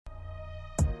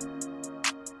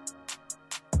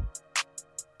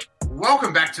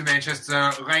Welcome back to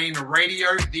Manchester Lane Radio,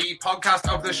 the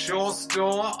podcast of the Shaw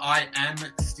Store. I am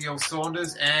Steele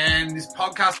Saunders, and this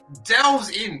podcast delves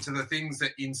into the things that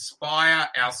inspire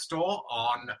our store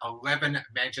on 11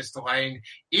 Manchester Lane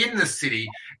in the city.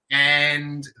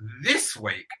 And this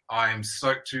week, I'm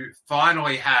stoked to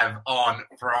finally have on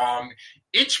from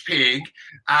ICHPIG,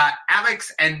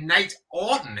 Alex and Nate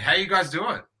Orton. How are you guys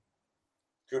doing?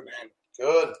 Good, man.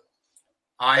 Good.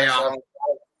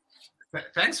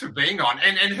 Thanks for being on.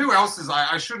 And who else is,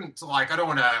 I shouldn't, I don't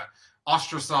want to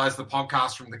ostracize the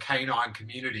podcast from the canine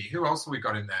community. Who else have we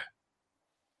got in there?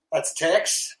 That's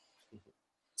Tex.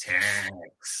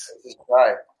 Tex. He's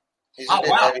great. He's a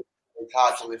bit heavy. It's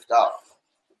hard to lift up.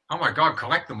 Oh, my God.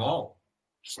 Collect them all.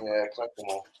 Yeah, collect them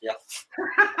all. Yeah.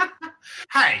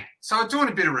 Hey, so I'm doing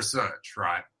a bit of research,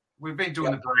 right? We've been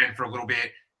doing the brand for a little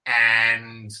bit,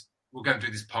 and we're going to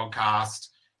do this podcast.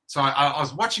 So I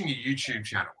was watching your YouTube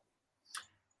channel.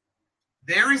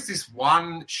 There is this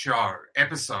one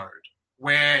episode,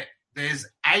 where there's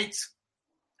 8,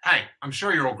 hey, I'm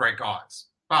sure you're all great guys,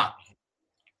 but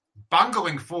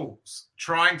bungling fools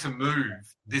trying to move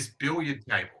this billiard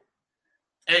table.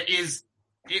 It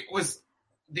was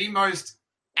the most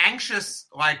anxious,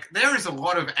 there is a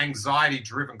lot of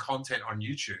anxiety-driven content on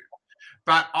YouTube,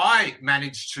 but I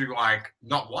managed to,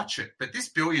 not watch it. But this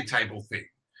billiard table thing,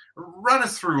 run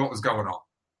us through what was going on.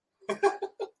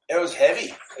 It was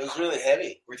heavy. It was really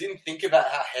heavy. We didn't think about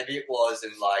how heavy it was,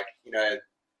 and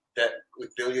that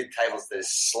with billiard tables there's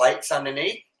slates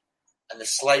underneath, and the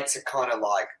slates are kind of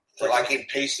they're in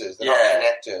pieces. They're not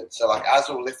connected. So as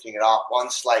we were lifting it up,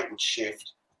 one slate would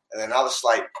shift, and another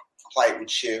slate plate would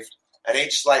shift, and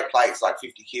each slate plate is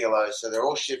 50 kilos. So they're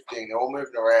all shifting. They're all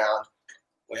moving around.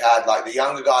 We had the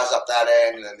younger guys up that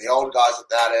end, and then the older guys at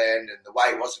that end, and the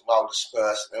weight wasn't well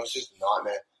dispersed. And it was just a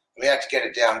nightmare. And we had to get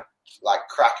it down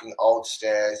cracking old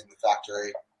stairs in the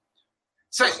factory.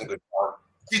 So, it wasn't a good time.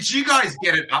 Did you guys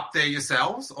get it up there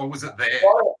yourselves, or was it there?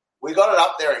 We got it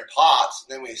up there in parts,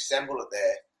 and then we assembled it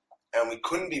there, and we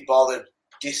couldn't be bothered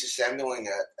disassembling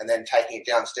it and then taking it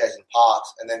downstairs in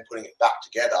parts and then putting it back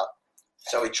together.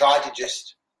 So we tried to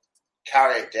just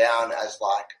carry it down as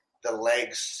the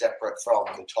legs separate from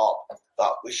the top,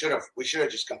 but we should have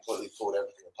just completely pulled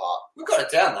everything apart. We got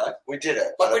it down though. We did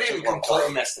it. We didn't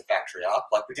completely mess the factory up.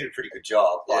 We did a pretty good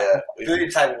job. The billiard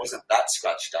table wasn't that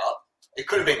scratched up. It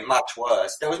could have been much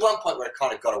worse. There was one point where it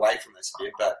kind of got away from us a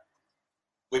bit, but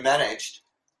we managed.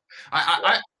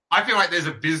 I feel like there's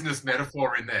a business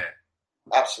metaphor in there.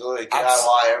 Absolutely.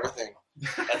 DIY everything.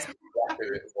 That's exactly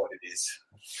what it is.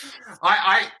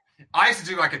 I used to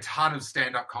do a ton of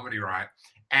stand-up comedy, right?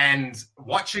 And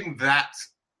watching that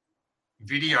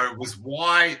video was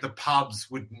why the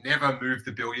pubs would never move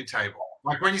the billiard table.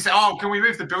 When you say, "Oh, can we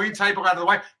move the billiard table out of the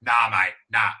way?" Nah, mate,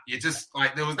 nah. You just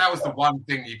that was the one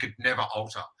thing you could never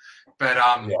alter. But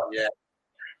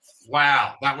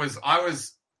wow, I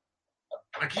was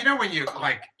when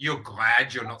you're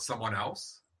glad you're not someone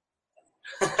else.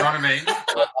 Do you know what I mean?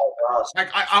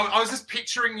 I was just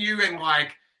picturing you and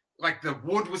the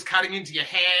wood was cutting into your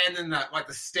hand, and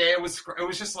the stair was. It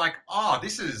was just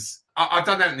this is. I've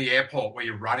done that in the airport where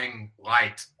you're running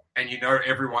late and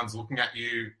everyone's looking at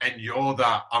you, and you're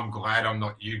the "I'm glad I'm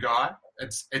not you" guy.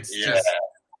 It's just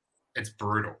it's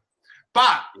brutal.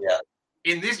 But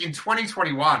in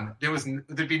 2021,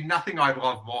 there'd be nothing I'd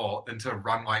love more than to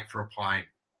run late for a plane.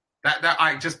 That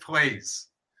I just please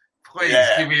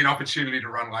give me an opportunity to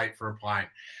run late for a plane.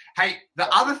 Hey, the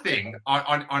other thing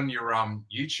on your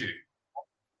YouTube,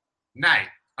 Nate,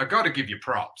 I got to give you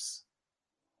props.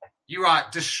 You are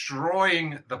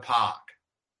destroying the park.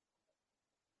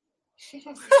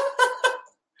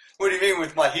 What do you mean,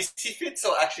 with my hissy fits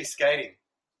or actually skating?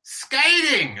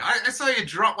 Skating. I saw you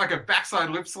drop a backside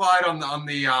lip slide on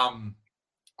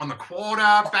the quarter,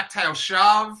 backtail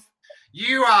shove.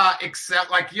 You are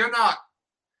you're not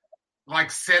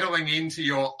settling into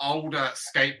your older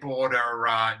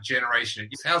skateboarder generation.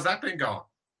 How's that been going?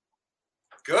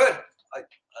 Good.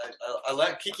 I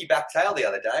learned kicky back tail the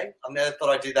other day. I never thought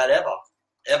I'd do that ever.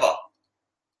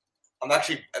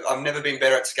 I've never been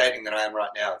better at skating than I am right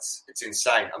now. It's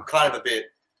insane. I'm kind of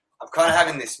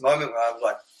having this moment where I'm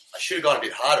I should have gone a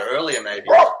bit harder earlier, maybe.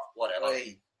 Whatever.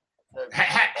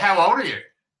 How old are you?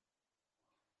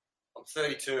 I'm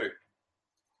 32.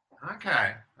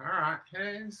 Okay. All right.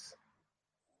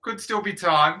 Could still be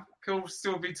time. But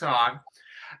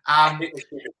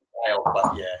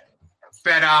yeah.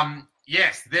 But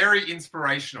yes, very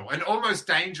inspirational and almost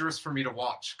dangerous for me to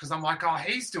watch, because I'm oh,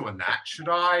 he's doing that. Should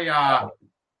I,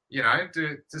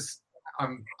 do just?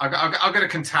 I've got to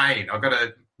contain. I've got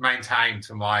to maintain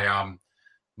to my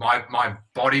my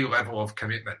body level of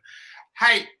commitment.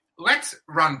 Hey, let's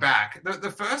run back.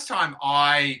 The first time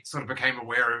I sort of became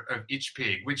aware of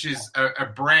ICHPIG, which is a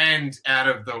brand out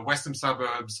of the western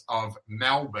suburbs of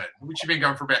Melbourne, which has been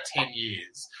going for about 10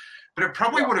 years. But it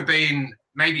probably would have been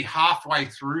maybe halfway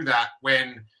through that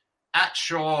when at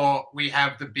Shaw we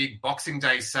have the big Boxing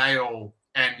Day sale,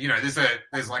 and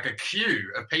there's like a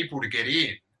queue of people to get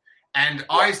in. And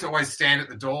I used to always stand at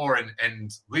the door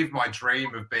and live my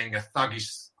dream of being a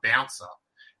thuggish bouncer.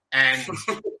 And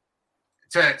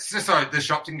so the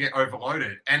shop didn't get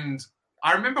overloaded. And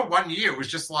I remember one year it was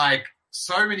just like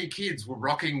so many kids were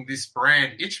rocking this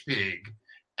brand ICHPIG.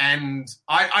 And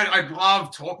I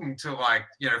love talking to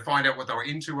find out what they were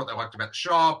into, what they liked about the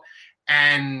shop.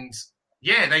 And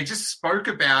yeah, they just spoke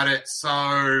about it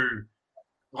so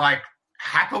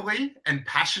happily and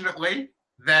passionately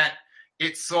that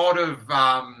it's sort of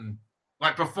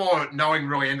before knowing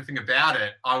really anything about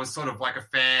it, I was sort of like a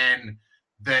fan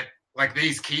that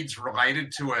these kids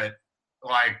related to it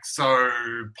so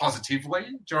positively. Do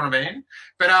you know what I mean?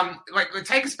 But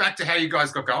take us back to how you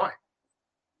guys got going.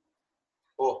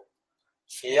 Oh,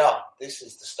 yeah, this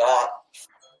is the start.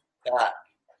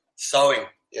 Sewing.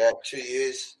 Yeah, 2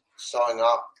 years sewing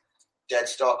up dead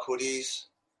stock hoodies,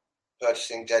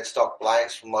 purchasing dead stock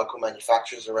blanks from local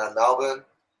manufacturers around Melbourne,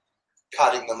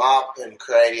 cutting them up and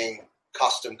creating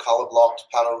custom colour blocked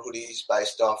panel hoodies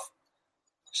based off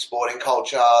sporting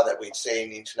culture that we'd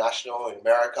seen international in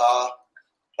America,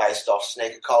 based off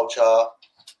sneaker culture,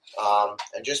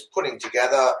 and just putting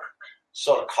together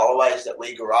sort of colorways that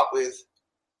we grew up with.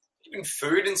 Even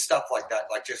food and stuff like that,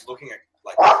 just looking at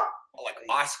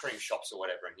ice cream shops or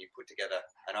whatever, and you put together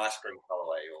an ice cream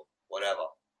colorway or whatever.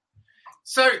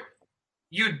 So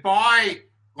you'd buy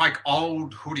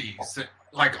old hoodies,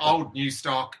 old new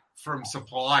stock from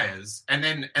suppliers, and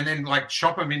then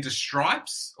chop them into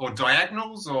stripes or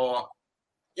diagonals, or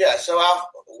so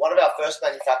one of our first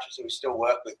manufacturers that we still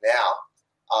work with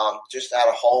now just had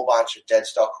a whole bunch of dead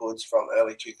stock hoods from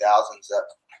early 2000s that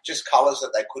just colours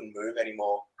that they couldn't move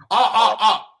anymore.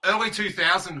 Early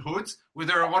 2000 hoods. Were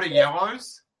there a lot of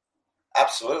yellows?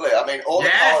 Absolutely. I mean, all the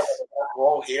colours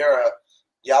all here are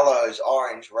yellows,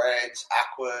 orange, reds,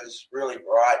 aquas, really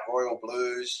bright royal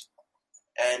blues.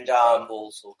 And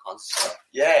balls, all kinds of stuff.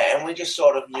 Yeah, and we just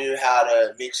sort of knew how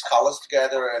to mix colours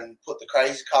together and put the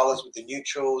crazy colours with the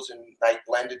neutrals and make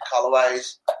blended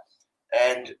colourways.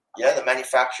 And yeah, the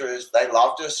manufacturers, they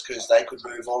loved us because they could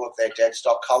move all of their dead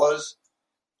stock colours,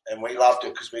 and we loved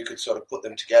it because we could sort of put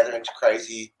them together into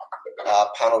crazy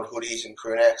panelled hoodies and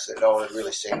crew necks that no one had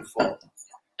really seen before.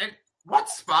 And what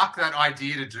sparked that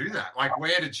idea to do that?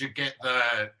 Where did you get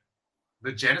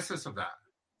the genesis of that?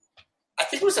 I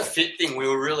think it was a fit thing. We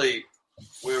were really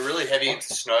heavy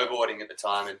into snowboarding at the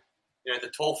time, and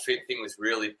the tall fit thing was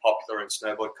really popular in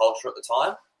snowboard culture at the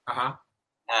time.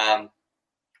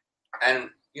 And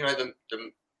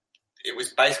it was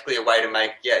basically a way to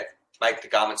make the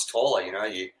garments taller.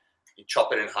 You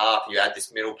chop it in half, you add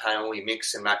this middle panel, you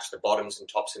mix and match the bottoms and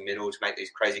tops and middle to make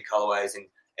these crazy colorways, and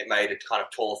it made a kind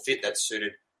of tall fit that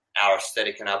suited our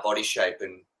aesthetic and our body shape.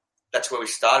 And that's where we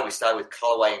started. We started with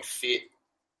colorway and fit.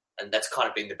 And that's kind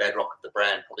of been the bedrock of the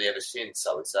brand probably ever since,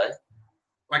 I would say.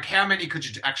 How many could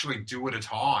you actually do at a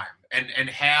time? And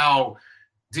how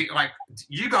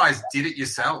you guys did it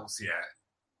yourselves,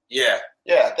 Yeah,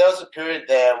 there was a period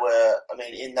there where,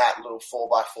 in that little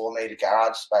 4x4 metre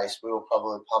garage space, we were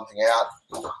probably pumping out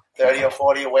 30 or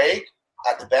 40 a week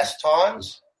at the best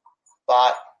times.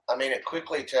 But, it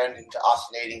quickly turned into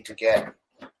us needing to get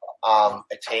a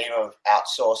team of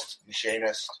outsourced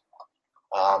machinists.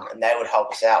 And they would help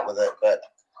us out with it. But,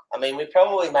 we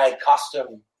probably made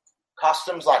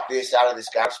customs like this out of this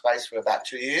garage space for about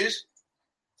 2 years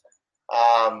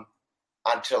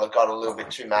until it got a little bit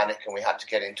too manic and we had to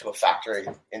get into a factory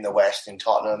in the West in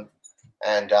Tottenham.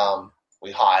 And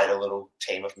we hired a little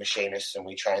team of machinists and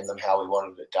we trained them how we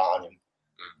wanted it done.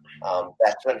 And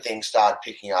that's when things started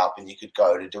picking up and you could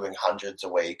go to doing hundreds a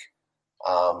week.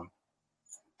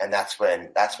 And that's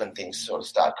when things sort of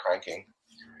start cranking.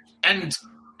 And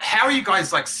how are you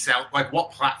guys what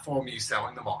platform are you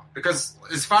selling them on? Because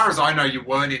as far as I know, you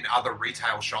weren't in other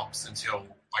retail shops until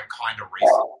kind of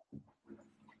recent.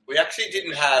 We actually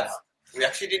didn't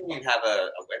even have a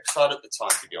website at the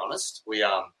time, to be honest. We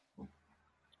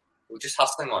were just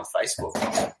hustling on Facebook.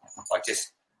 I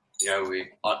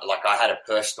had a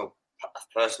personal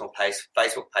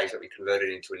Facebook page that we converted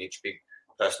into an ICHPIG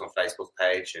personal Facebook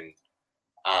page, and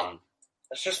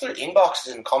it's just through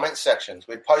inboxes and comment sections.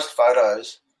 We'd post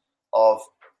photos of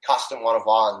custom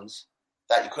one-of-ones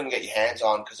that you couldn't get your hands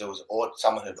on because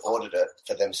someone had ordered it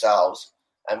for themselves.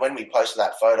 And when we posted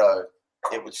that photo,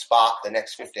 it would spark the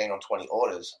next 15 or 20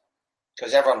 orders.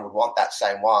 because everyone would want that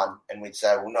same one, and we'd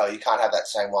say, well, no, you can't have that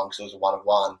same one because it was a one of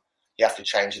one. You have to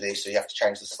change this, or you have to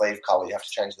change the sleeve colour, you have to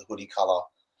change the hoodie colour.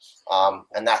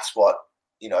 And that's what,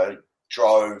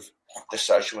 drove the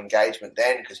social engagement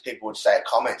then, because people would say a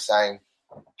comment saying,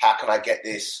 how can I get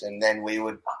this? And then we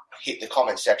would hit the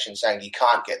comment section saying, you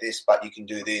can't get this, but you can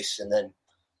do this. And then,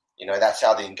 that's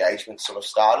how the engagement sort of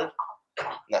started. And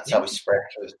that's how we spread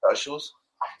through the socials.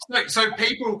 So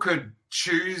people could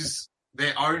choose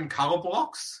their own colour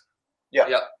blocks? Yeah.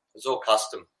 It was all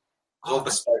custom. It was all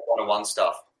bespoke one-on-one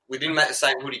stuff. We didn't make the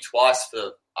same hoodie twice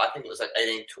for, I think it was like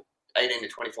 18 to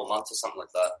 24 months or something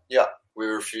like that. Yeah. We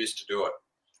refused to do it.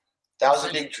 That was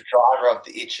a big driver of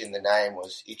the ichi in the name,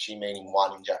 was ichi meaning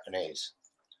one in Japanese.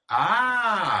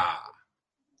 Ah.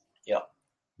 Yeah.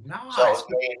 Nice. So it was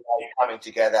me and Dave coming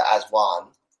together as one.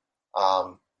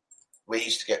 We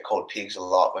used to get called pigs a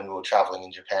lot when we were traveling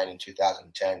in Japan in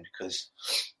 2010 because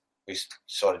we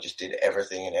sort of just did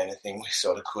everything and anything we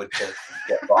sort of could to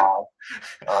get by.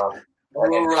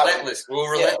 We were relentless. We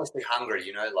were relentlessly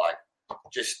hungry,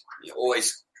 just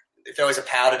always. If there was a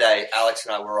powder day, Alex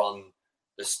and I were on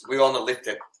the lift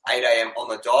at 8 a.m. on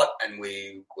the dot, and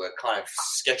we were kind of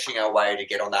sketching our way to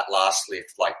get on that last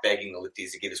lift, like begging the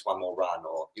lifties to give us one more run,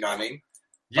 or you know what I mean?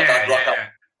 Yeah, I'd rock up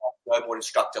snowboard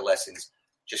instructor lessons,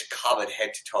 just covered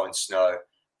head to toe in snow,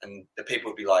 and the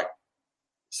people would be like,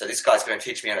 "So this guy's going to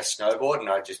teach me how to snowboard," and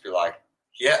I'd just be like,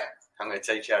 "Yeah, I'm going to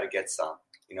teach you how to get some."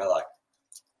 We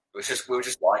were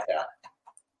just like that.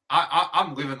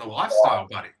 I'm living the lifestyle,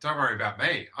 buddy. Don't worry about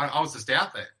me. I was just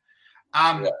out there.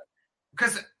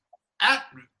 Because at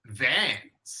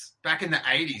Vans, back in the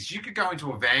 80s, you could go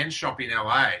into a Vans shop in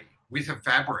LA with a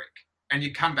fabric and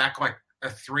you come back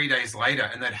 3 days later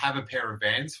and they'd have a pair of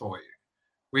Vans for you,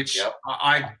 which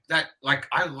I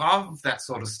love that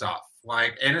sort of stuff.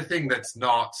 Like anything that's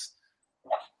not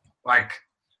like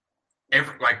paint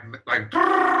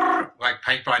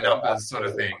by numbers sort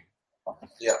of thing.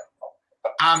 Yeah.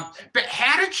 But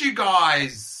how did you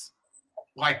guys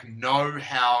know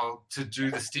how to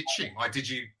do the stitching? Did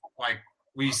you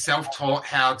were you self-taught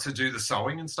how to do the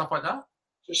sewing and stuff like that?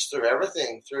 Just through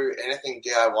everything, through anything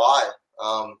DIY.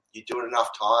 You do it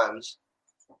enough times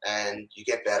and you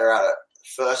get better at it.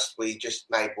 First, we just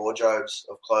made wardrobes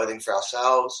of clothing for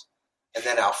ourselves and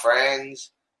then our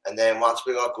friends. And then once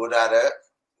we got good at it,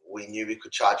 we knew we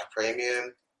could charge a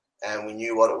premium and we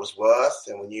knew what it was worth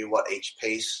and we knew what each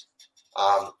piece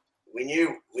we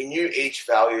knew each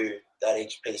value that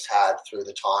each piece had through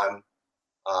the time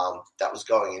that was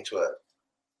going into it,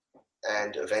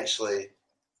 and eventually you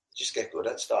just get good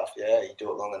at stuff. Yeah, you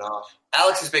do it long enough.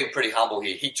 Alex has been pretty humble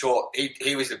here. He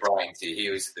was the brains here. He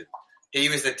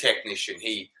was the technician.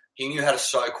 He knew how to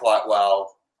sew quite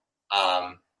well.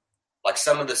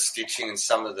 Some of the stitching and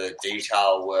some of the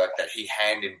detail work that he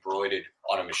hand embroidered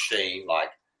on a machine, by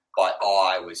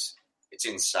eye, it's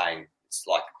insane. It's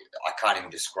I can't even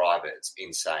describe it. It's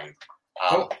insane.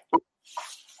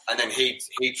 And then he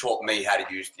taught me how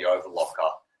to use the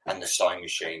overlocker and the sewing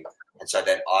machine. And so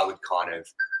then I would kind of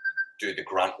do the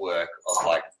grunt work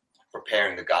of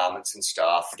preparing the garments and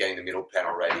stuff, getting the middle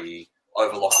panel ready,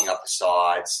 overlocking up the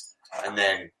sides, and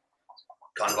then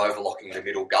kind of overlocking the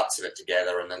middle guts of it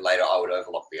together. And then later I would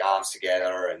overlock the arms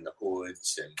together and the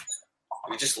hoods. And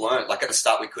we just learned, at the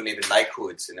start we couldn't even make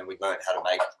hoods. And then we learned how to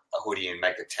make a hoodie and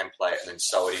make a template and then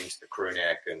sew it into the crew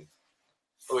neck. And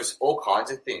it was all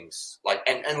kinds of things,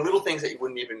 and little things that you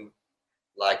wouldn't even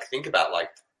think about,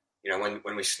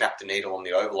 when we snapped the needle on the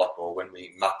overlocker or when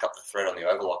we mucked up the thread on the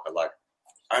overlocker.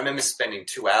 I remember spending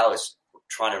 2 hours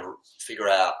trying to figure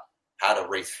out how to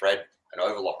rethread an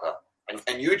overlocker, and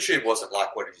YouTube wasn't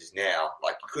like what it is now.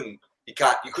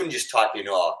 You couldn't just type in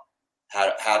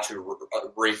how to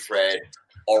rethread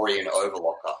Orton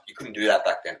overlocker. You couldn't do that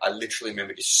back then. I literally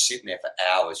remember just sitting there for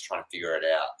hours trying to figure it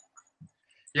out.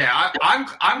 Yeah,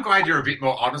 I'm glad you're a bit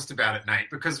more honest about it, Nate,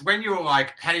 because when you were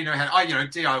how do you know how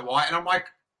DIY? And I'm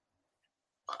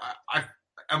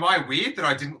am I weird that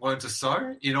I didn't learn to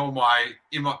sew in all my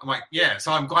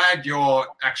so I'm glad you're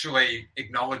actually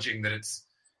acknowledging that it's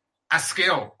a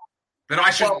skill that I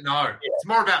shouldn't know. Yeah. It's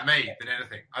more about me than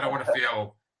anything. I don't want to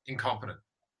feel incompetent.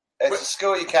 It's a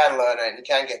skill you can learn and you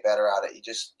can get better at it. You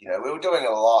just, we were doing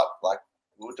it a lot.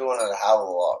 We were doing it a hell of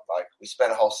a lot. We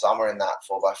spent a whole summer in that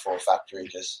 4x4 factory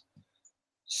just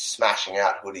smashing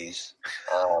out hoodies.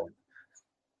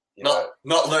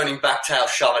 Not learning backtail,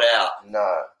 shove it out.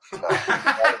 No. For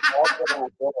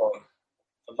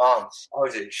months. I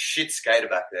was a shit skater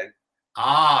back then.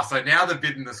 So now the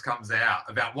bitterness comes out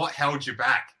about what held you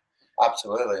back.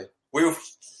 Absolutely. We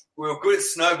were good at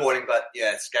snowboarding, but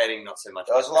skating not so much.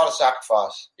 There was a lot of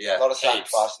sacrifice. Yeah, a lot of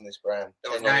sacrifice in this brand.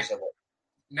 There was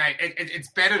Nate,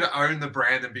 it's better to own the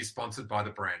brand than be sponsored by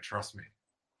the brand. Trust me.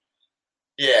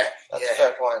 Yeah, that's a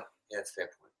fair point. Yeah, it's a fair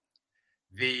point.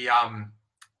 The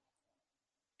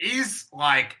is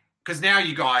like, because now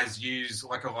you guys use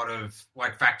like a lot of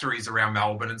like factories around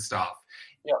Melbourne and stuff.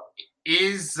 Yeah.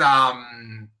 Is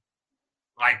like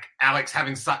Alex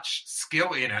having such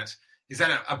skill in it, is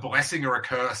that a blessing or a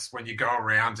curse when you go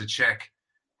around to check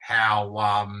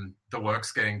how the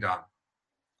work's getting done?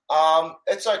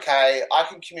 It's okay. I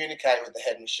can communicate with the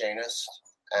head machinist,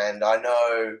 and I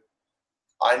know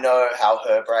how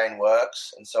her brain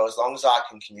works. And so as long as I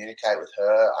can communicate with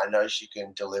her, I know she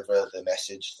can deliver the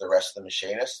message to the rest of the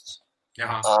machinists.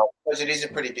 Because it is a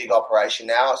pretty big operation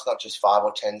now. It's not just 5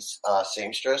 or 10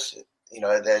 seamstress. You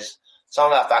know, there's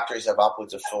some of our factories have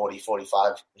upwards of 40,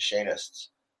 45 machinists.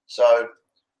 So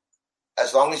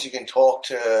as long as you can talk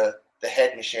to the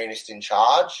head machinist in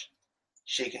charge,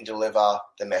 she can deliver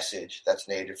the message that's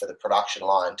needed for the production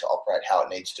line to operate how it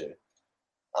needs to.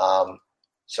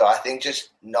 So I think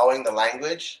just knowing the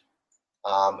language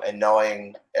and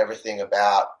knowing everything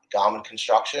about garment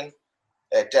construction,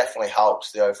 it definitely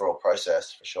helps the overall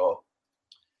process for sure.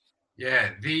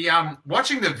 Yeah, the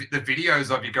watching the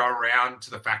videos of you go around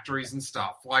to the factories and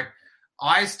stuff, like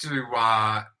I used to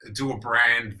do a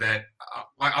brand that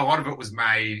like a lot of it was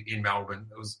made in Melbourne.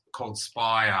 It was called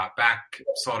Spire back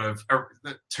sort of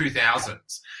the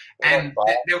 2000s. And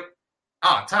there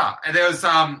was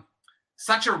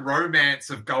such a romance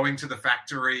of going to the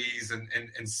factories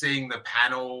and seeing the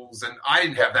panels. And I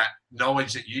didn't have that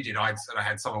knowledge that you did. I sort of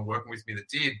had someone working with me that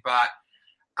did. But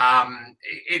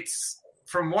it's,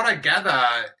 from what I gather,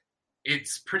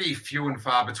 it's pretty few and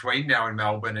far between now in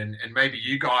Melbourne, and maybe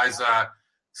you guys are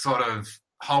sort of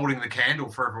holding the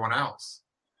candle for everyone else.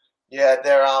 Yeah,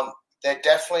 they're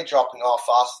definitely dropping off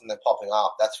faster than they're popping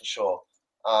up, that's for sure.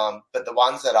 But the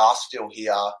ones that are still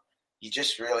here, you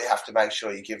just really have to make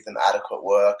sure you give them adequate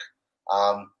work.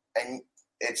 And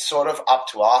it's sort of up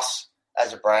to us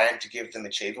as a brand to give them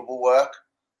achievable work.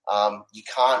 You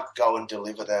can't go and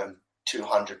deliver them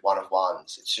 200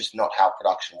 one-of-ones. It's just not how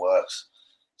production works.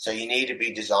 So you need to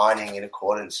be designing in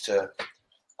accordance to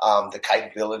the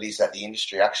capabilities that the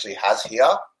industry actually has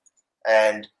here.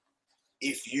 And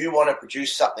if you want to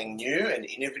produce something new and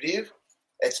innovative,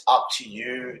 it's up to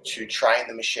you to train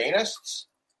the machinists,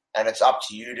 and it's up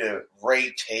to you to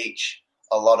reteach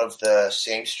a lot of the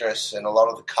seamstress and a lot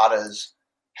of the cutters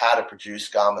how to produce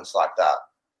garments like that.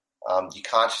 You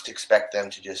can't just expect them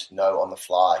to just know on the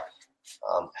fly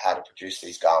how to produce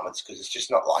these garments, because it's just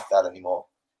not like that anymore,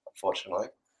 unfortunately.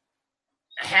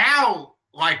 How,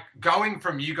 like, going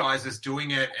from you guys as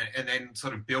doing it and then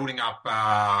sort of building up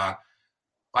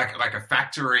like a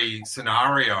factory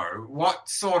scenario, what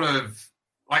sort of,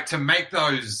 like, to make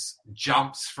those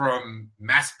jumps from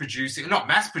not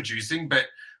mass producing, but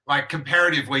like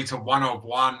comparatively to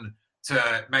one-of-one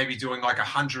to maybe doing like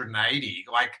 180,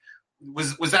 like,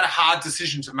 was that a hard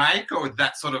decision to make, or did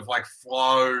that sort of like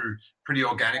flow pretty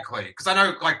organically? Because I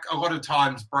know, like, a lot of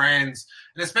times brands,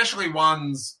 and especially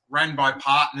ones run by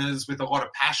partners with a lot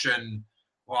of passion,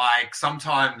 like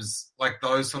sometimes like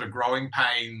those sort of growing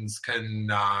pains can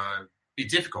be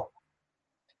difficult.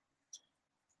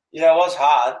 Yeah, it was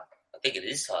hard. I think it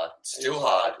is hard. It's still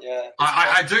hard. Yeah.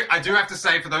 I do have to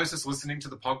say, for those just listening to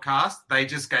the podcast, they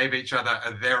just gave each other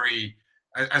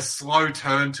a slow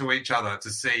turn to each other to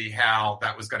see how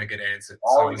that was going to get answered.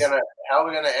 How are we going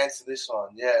to answer this one?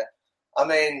 Yeah. I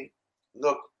mean,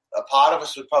 look, a part of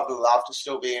us would probably love to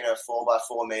still be in a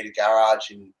 4x4 meter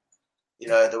garage in, you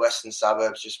know, the western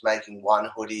suburbs, just making one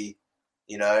hoodie,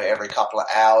 you know, every couple of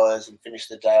hours and finish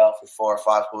the day off with 4 or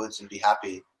 5 hoods and be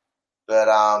happy. But,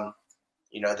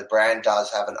 you know, the brand does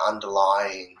have an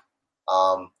underlying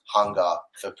hunger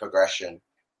for progression,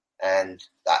 and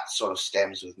that sort of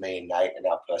stems with me and Nate and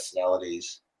our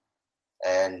personalities.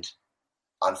 And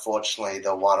unfortunately,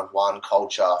 the one-of-one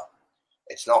culture,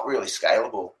 it's not really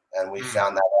scalable. And we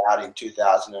found that out in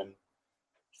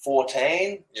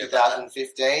 2014,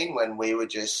 2015, when we were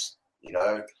just, you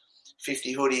know,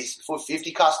 50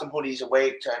 custom hoodies a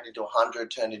week turned into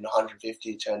 100, turned into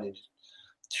 150, turned into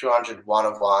 200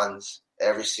 one-of-ones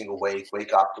every single week,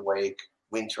 week after week,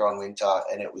 winter on winter.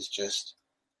 And it was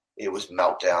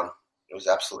meltdown. It was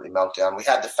absolutely meltdown. We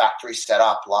had the factory set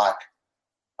up like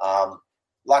a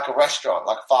restaurant,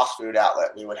 like a fast food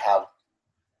outlet. We would have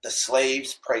the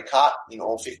sleeves pre-cut in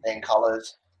all 15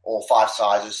 colours, all 5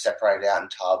 sizes separated out in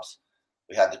tubs.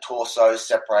 We had the torsos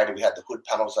separated. We had the hood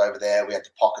panels over there. We had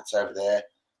the pockets over there.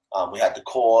 We had the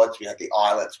cords. We had the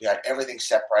eyelets. We had everything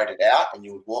separated out, and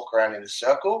you would walk around in a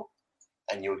circle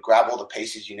and you would grab all the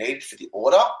pieces you needed for the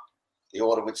order. The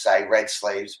order would say red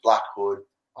sleeves, black hood,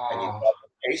 and you'd grab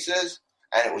the pieces,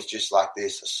 and it was just like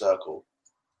this, a circle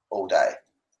all day.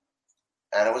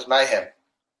 And it was mayhem.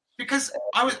 Because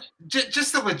I was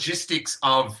just the logistics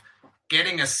of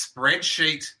getting a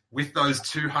spreadsheet with those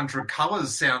 200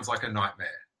 colours sounds like a nightmare.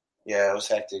 Yeah, it was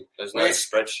hectic. There was no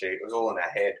spreadsheet. It was all in our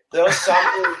head. There was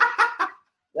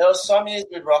some years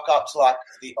we'd rock up to like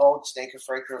the old Sneaker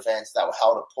Freaker events that were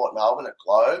held at Port Melbourne at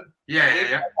Globe.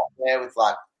 Yeah. There with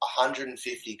like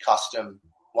 150 custom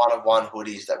one-of-one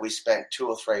hoodies that we spent 2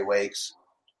 or 3 weeks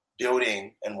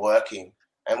building and working.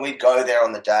 And we'd go there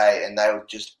on the day and they would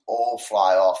just all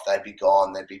fly off. They'd be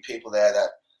gone. There'd be people there that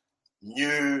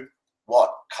knew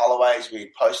what colorways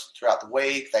we'd post throughout the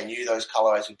week. They knew those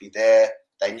colorways would be there.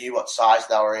 They knew what size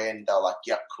they were in. They were like,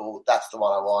 yep, cool, that's the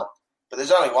one I want. But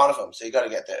there's only one of them, so you got to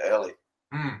get there early.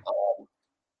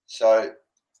 So,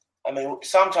 I mean,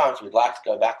 sometimes we'd like to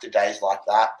go back to days like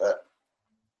that, but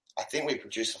I think we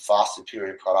produce a far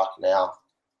superior product now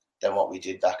than what we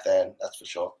did back then, that's for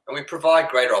sure. And we provide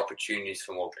greater opportunities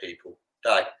for more people.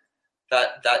 Like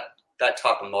that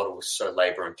type of model was so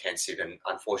labour intensive and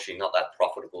unfortunately not that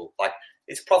profitable. Like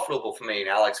it's profitable for me and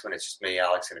Alex when it's just me,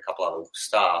 Alex, and a couple other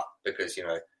staff because, you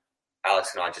know,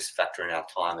 Alex and I just factor in our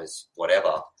time as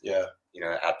whatever. Yeah. You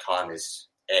know, our time is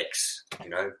X, you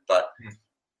know, but,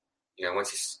 you know,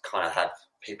 once you kind of have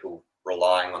people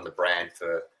relying on the brand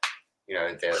for, you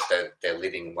know, their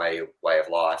living way of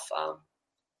life,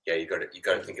 yeah, you got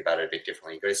to think about it a bit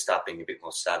differently. You got to start being a bit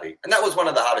more savvy, and that was one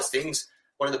of the hardest things.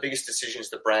 One of the biggest decisions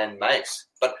the brand makes,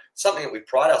 but something that we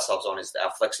pride ourselves on is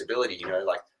our flexibility. You know,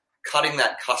 like cutting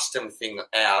that custom thing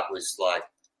out was like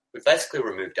we basically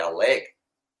removed our leg.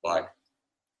 Like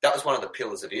that was one of the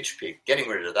pillars of ICHPIG. Getting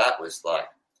rid of that was like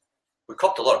we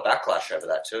copped a lot of backlash over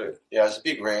that too. Yeah, it was a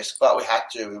big risk, but we had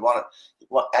to. We want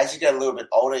to. As you get a little bit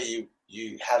older, you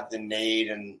have the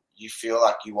need, and you feel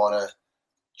like you want to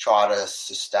try to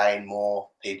sustain more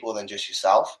people than just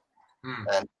yourself.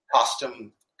 And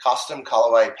custom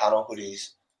colorway panel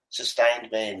hoodies sustained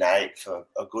me and Nate for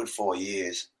a good 4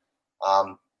 years.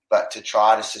 But to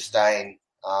try to sustain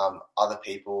other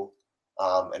people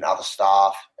and other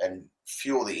staff and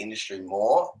fuel the industry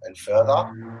more and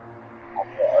further.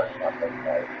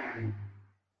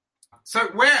 So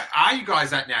where are you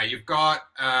guys at now? You've got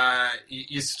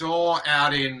your store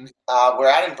out in... we're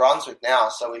out in Brunswick now.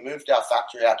 So we moved our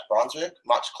factory out to Brunswick,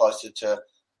 much closer to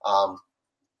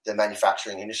the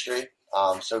manufacturing industry.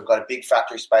 So we've got a big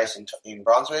factory space in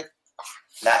Brunswick.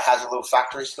 That has a little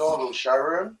factory store, a little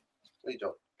showroom. What are you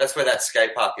doing? That's where that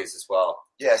skate park is as well.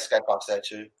 Yeah, skate park's there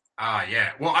too.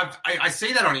 Yeah. Well, I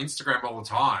see that on Instagram all the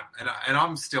time, and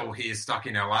I'm still here stuck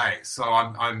in LA. So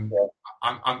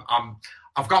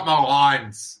I've got my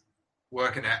lines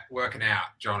working out. Do you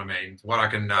know what I mean? What I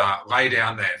can lay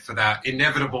down there for that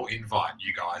inevitable invite.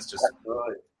 You guys just.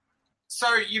 Absolutely.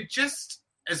 So you've just,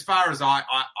 as far as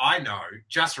I know,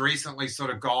 just recently sort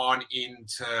of gone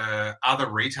into other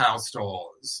retail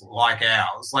stores like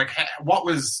ours. Like, what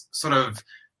was sort of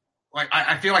like?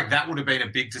 I feel like that would have been a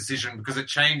big decision because it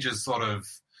changes sort of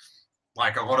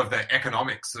like a lot of the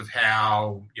economics of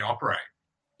how you operate.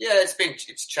 Yeah,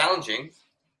 it's challenging.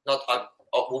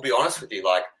 We'll be honest with you,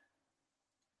 like,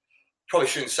 probably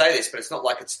shouldn't say this, but it's not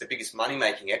like it's the biggest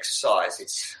money-making exercise.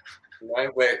 It's, you know,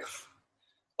 we're,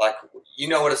 like, you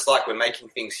know what it's like. We're making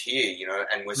things here, you know,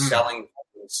 and we're selling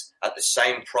things at the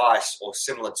same price or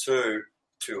similar to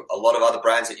a lot of other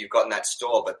brands that you've got in that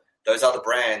store, but those other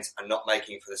brands are not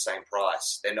making it for the same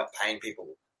price. They're not paying people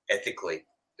ethically.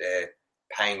 They're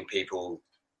paying people,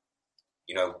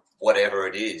 you know, whatever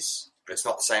it is, but it's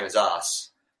not the same as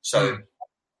us. So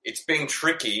it's been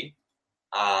tricky,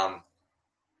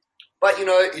 but, you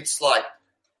know, it's like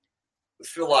we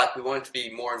feel like we wanted to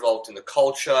be more involved in the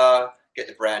culture, get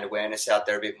the brand awareness out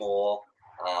there a bit more.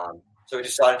 So we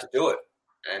decided to do it.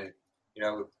 And, you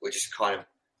know, we're just kind of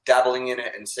dabbling in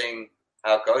it and seeing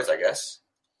how it goes, I guess.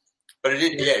 But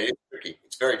it is tricky.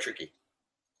 It's very tricky.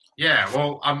 Yeah,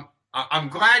 well, I'm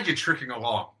glad you're tricking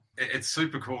along. It's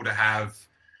super cool to have,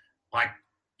 like,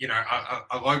 you know,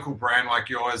 a local brand like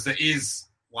yours that is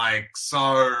like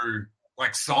so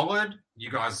like solid.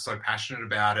 You guys are so passionate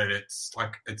about it. It's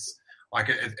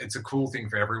a cool thing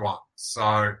for everyone.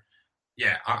 So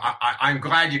yeah, I'm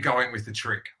glad you're going with the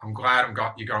trick. I'm glad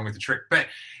you're going with the trick. But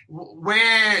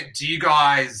where do you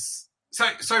guys? So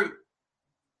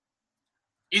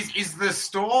is the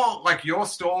store, like your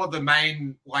store, the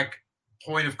main like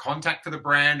point of contact for the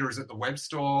brand, or is it the web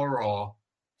store? Or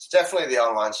it's definitely the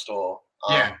online store.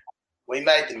 Yeah. We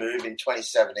made the move in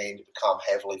 2017 to become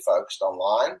heavily focused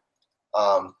online.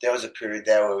 There was a period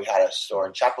there where we had a store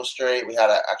in Chapel Street. We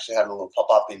actually had a little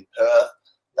pop-up in Perth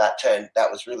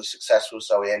that was really successful.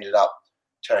 So we ended up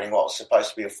turning what was supposed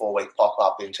to be a 4-week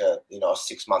pop-up into, a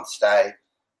 6-month stay.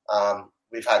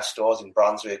 We've had stores in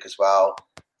Brunswick as well,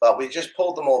 but we just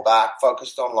pulled them all back,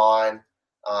 focused online,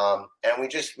 and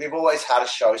we've always had a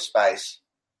show space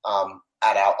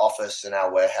at our office and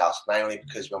our warehouse, mainly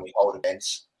because when we hold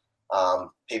events,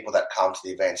 people that come to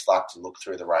the events like to look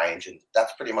through the range, and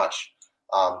that's pretty much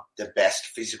the best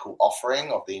physical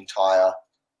offering of the entire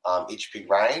ICHPIG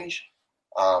range.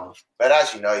 But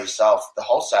as you know yourself, the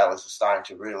wholesalers are starting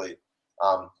to really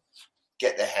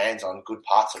get their hands on good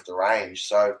parts of the range.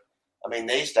 So, I mean,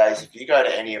 these days, if you go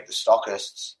to any of the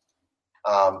stockists,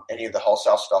 any of the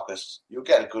wholesale stockists, you'll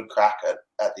get a good crack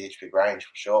at the ICHPIG range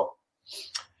for sure.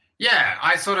 Yeah,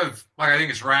 I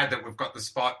think it's rad that we've got the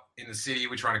spot in the city.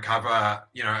 We're trying to cover,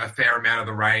 a fair amount of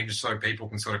the range so people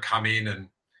can sort of come in and,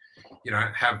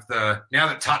 have now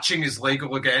that touching is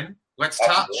legal again, let's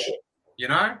touch.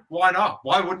 Why not?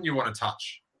 Why wouldn't you want to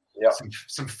touch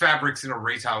some fabrics in a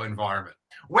retail environment?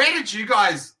 Where did you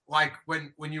guys,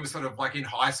 when you were sort of in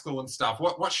high school and stuff,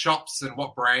 what shops and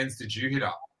what brands did you hit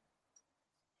up?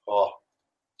 Oh,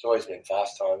 it's always been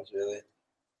Fast Times, really.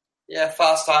 Yeah,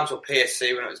 Fast Times or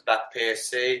PSC when it was back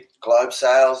PSC. Globe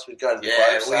sales, we'd go to the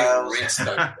Globe sales. Yeah, we rinsed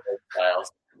those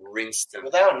sales. Rinsed them.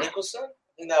 Were they on Nicholson? I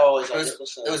think they were always on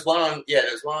Nicholson. There was one on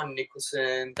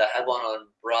Nicholson. They had one on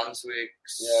Brunswick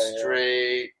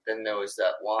Street. Then there was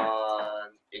that one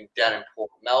down in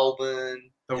Port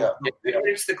Melbourne. We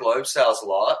rinsed the Globe sales a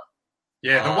lot.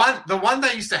 Yeah, the one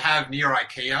they used to have near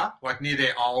IKEA, near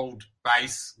their old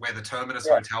base where the Terminus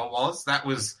Hotel was. That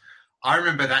was, I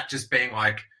remember that just being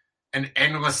an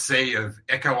endless sea of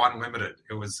Echo Unlimited.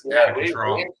 It was out of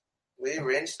control. We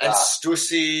rinsed that. And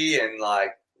Stussy and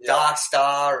Dark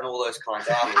Star and all those kinds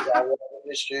of things.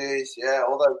 Industries,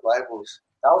 all those labels.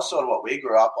 That was sort of what we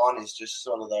grew up on, is just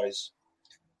sort of those,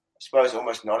 I suppose,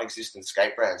 almost non-existent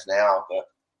skate brands now. But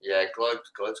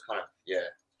Globe's kind of,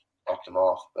 knocked them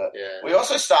off. But we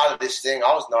also started this thing.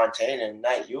 I was 19 and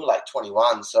Nate, you were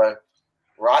 21. So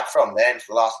right from then,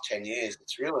 for the last 10 years,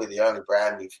 it's really the only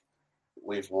brand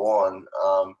we've worn.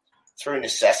 Through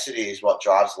necessity is what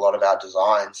drives a lot of our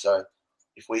design. So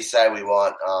if we say we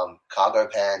want cargo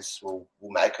pants, we'll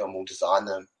make them, we'll design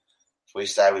them. If we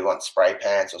say we want spray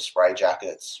pants or spray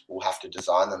jackets, we'll have to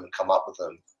design them and come up with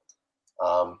them.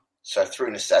 So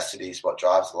through necessity is what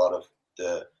drives a lot of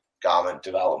the garment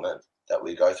development that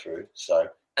we go through.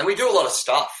 And we do a lot of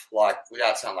stuff,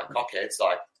 without sounding like cockheads,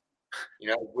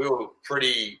 we were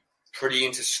pretty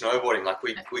into snowboarding.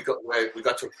 We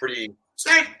got to a pretty...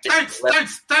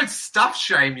 Don't stuff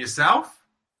shame yourself.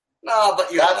 No, but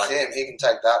that's him. He can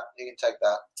take that.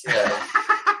 Yeah.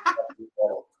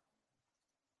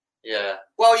 Yeah.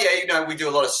 Well, we do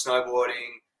a lot of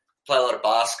snowboarding, play a lot of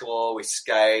basketball, we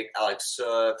skate, Alex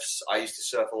surfs. I used to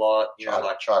surf a lot. Try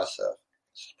to surf.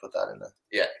 Just put that in there.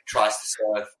 Yeah, tries to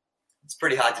surf. It's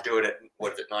pretty hard to do it at,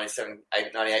 97,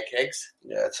 98 kegs?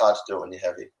 Yeah, it's hard to do it when you're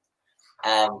heavy.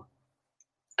 And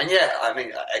I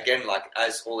mean, again,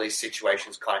 as all these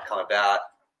situations kind of come about,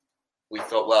 we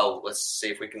thought, well, let's see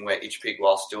if we can wear ICHPIG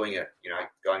whilst doing it,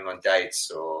 going on dates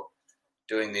or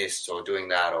doing this or doing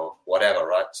that or whatever,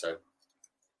 right? So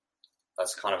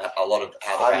that's kind of a lot of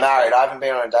how I'm married. I haven't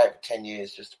been on a date for 10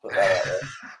 years, just to put that out there.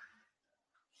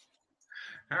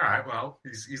 All right, well,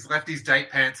 he's left his date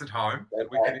pants at home.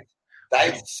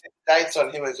 Dates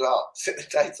on him as well.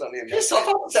 Dates on him. Yes, I've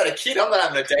always had a kid. I'm not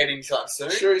having a date anytime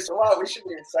soon. True, so why? We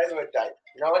shouldn't even say the word date.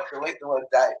 You know what? Delete the word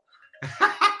date.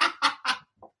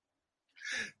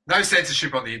 No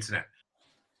censorship on the internet.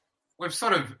 We've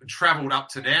sort of travelled up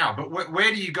to now, but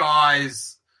where do you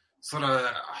guys sort of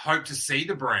hope to see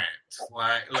the brand?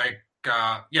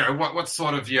 What's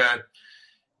sort of your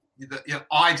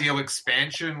ideal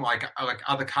expansion, like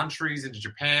other countries into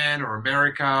Japan or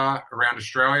America, around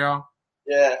Australia?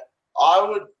 Yeah, I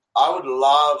would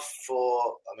love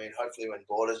for, hopefully when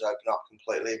borders open up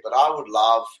completely, but I would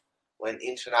love when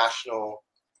international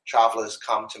travellers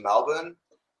come to Melbourne,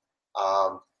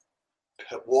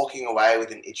 walking away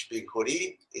with an ICHPIG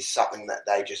hoodie is something that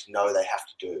they just know they have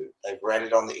to do. They've read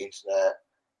it on the internet.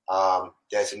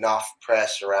 There's enough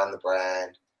press around the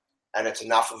brand, and it's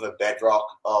enough of a bedrock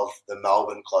of the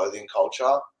Melbourne clothing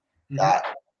culture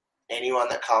that anyone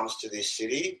that comes to this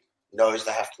city knows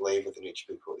they have to leave with an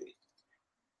ICHPIG hoodie.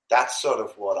 That's sort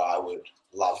of what I would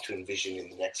love to envision in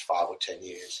the next 5 or 10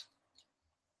 years.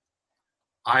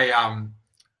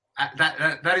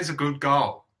 That is a good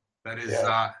goal. That is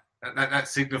that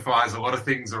signifies a lot of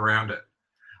things around it.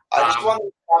 I just want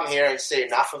to come here and see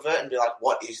enough of it and be like,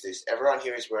 what is this? Everyone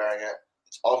here is wearing it.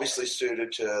 It's obviously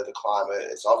suited to the climate.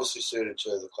 It's obviously suited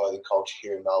to the clothing culture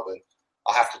here in Melbourne.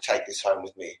 I have to take this home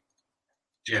with me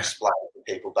to explain to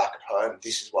people back at home,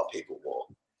 this is what people wore.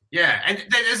 Yeah, and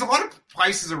there's a lot of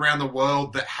places around the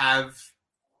world that have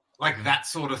like that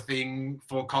sort of thing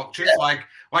for cultures. Yeah.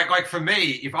 Like for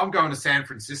me, if I'm going to San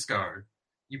Francisco,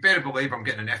 you better believe I'm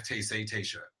getting an FTC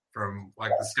t-shirt from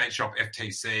like the skate shop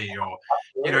FTC, or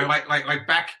you know, like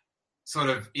back sort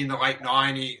of in the late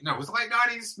 90s. No, it was the late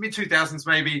 90s, mid 2000s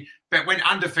maybe. But when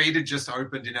Undefeated just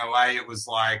opened in LA, it was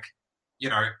like, you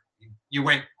know, you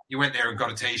went there and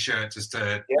got a t-shirt just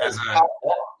to you have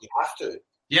to.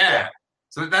 Yeah.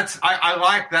 So that's I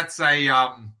like that's a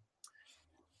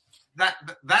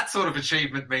that sort of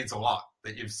achievement means a lot,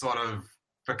 that you've sort of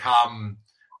become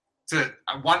to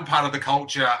one part of the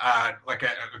culture like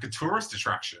a tourist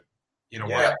attraction in a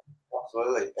way.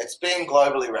 Absolutely. It's being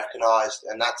globally recognized,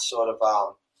 and that's sort of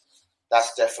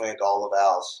that's definitely a goal of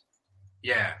ours.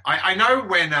 Yeah. I know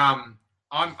when I'm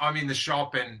in the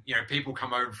shop and, you know, people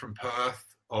come over from Perth,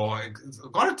 or a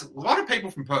lot of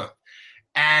people from Perth,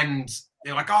 and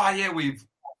they're like, oh yeah, we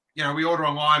order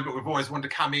online, but we've always wanted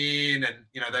to come in, and,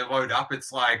 you know, they load up.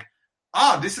 It's like,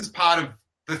 oh, this is part of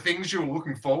the things you're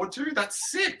looking forward to.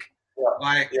 That's sick. Yeah.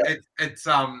 Like it's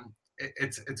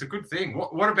a good thing.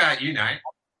 What about you, Nate?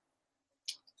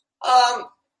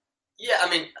 Yeah, I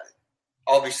mean,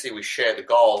 obviously we share the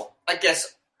goal. I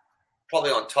guess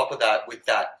probably on top of that, with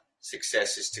that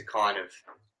success, is to kind of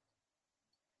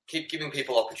keep giving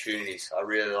people opportunities. I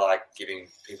really like giving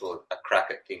people a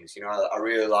crack at things. You know, I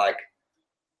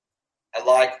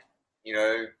like, you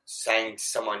know, saying to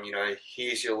someone, you know,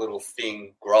 here's your little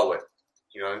thing, grow it,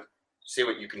 you know, see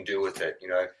what you can do with it. You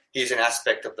know, here's an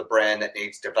aspect of the brand that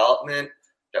needs development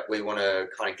that we want to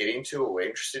kind of get into or we're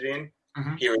interested in.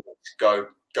 Mm-hmm. Here it is, go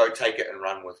take it and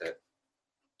run with it.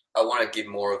 I want to give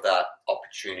more of that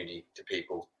opportunity to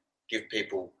people, give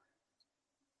people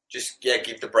use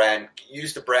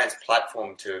the brand's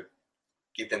platform to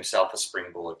give themselves a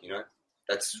springboard, you know.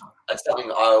 That's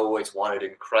something I always wanted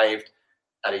and craved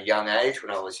at a young age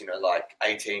when I was, you know, like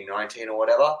 18, 19 or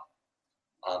whatever.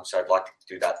 So I'd like to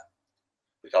do that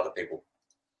with other people.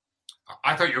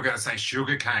 I thought you were going to say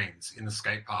sugar canes in the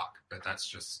skate park, but that's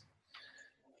just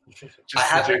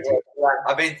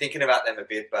I've been thinking about them a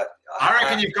bit, but I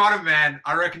reckon you've got them, man.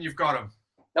 I reckon you've got them.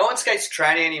 No one skates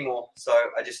tranny anymore, so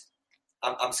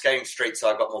I'm skating street, so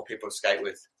I've got more people to skate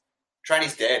with.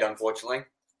 Tranny's dead, unfortunately.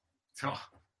 Oh,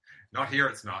 not here,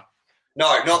 it's not.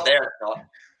 No, not there, it's not.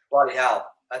 Bloody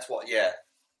hell. That's what, yeah.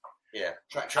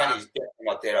 Tranny's definitely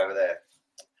not dead over there.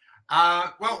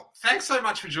 Well, thanks so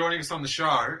much for joining us on the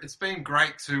show. It's been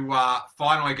great to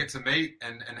finally get to meet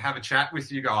and have a chat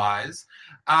with you guys.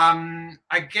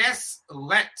 I guess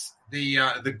let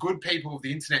the good people of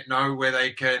the internet know where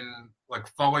they can like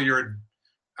follow your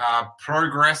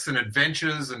progress and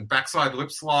adventures and backside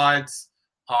lip slides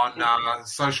on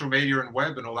social media and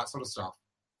web and all that sort of stuff.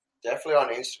 Definitely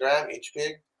on Instagram,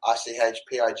 ICHPIG,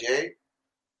 ICHPIG,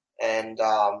 and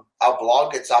our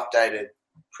blog gets updated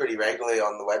pretty regularly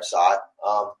on the website.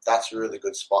 That's a really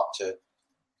good spot to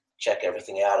check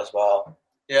everything out as well.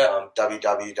 Yeah.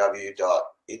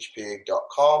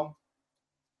 www.ichpig.com.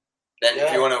 Then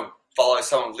if you want to follow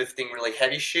someone lifting really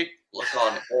heavy shit, look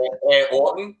on Air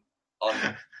Orton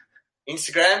on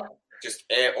Instagram, just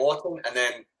Air Orton. And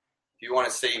then if you want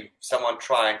to see someone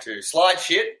trying to slide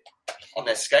shit on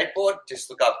their skateboard, just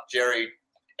look up Jerry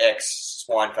X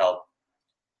Swinefeld.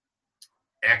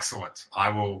 Excellent. I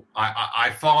will.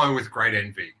 I follow with great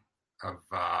envy of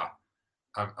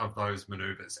those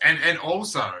maneuvers, and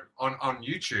also on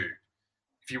YouTube.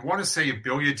 If you want to see a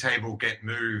billiard table get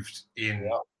moved in,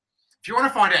 if you want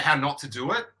to find out how not to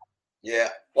do it,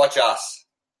 watch us.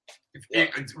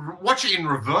 Watch it in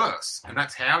reverse, and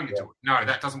that's how you do it. No,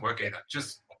 that doesn't work either.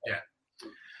 Just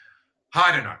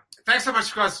I don't know. Thanks so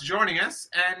much, guys, for joining us.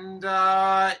 And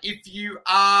if you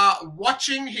are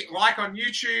watching, hit like on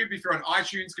YouTube. If you're on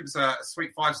iTunes, give us a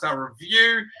sweet 5-star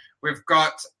review. We've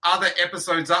got other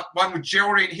episodes up. One with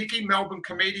Geraldine Hickey, Melbourne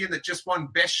comedian that just won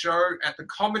Best Show at the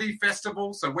Comedy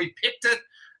Festival. So we picked it.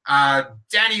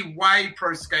 Danny Way,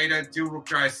 pro skater, Dilruk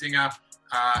Jaya singer.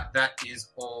 That is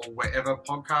all wherever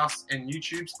podcasts and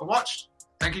YouTubes are watched.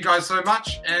 Thank you guys so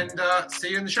much, and see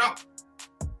you in the shop.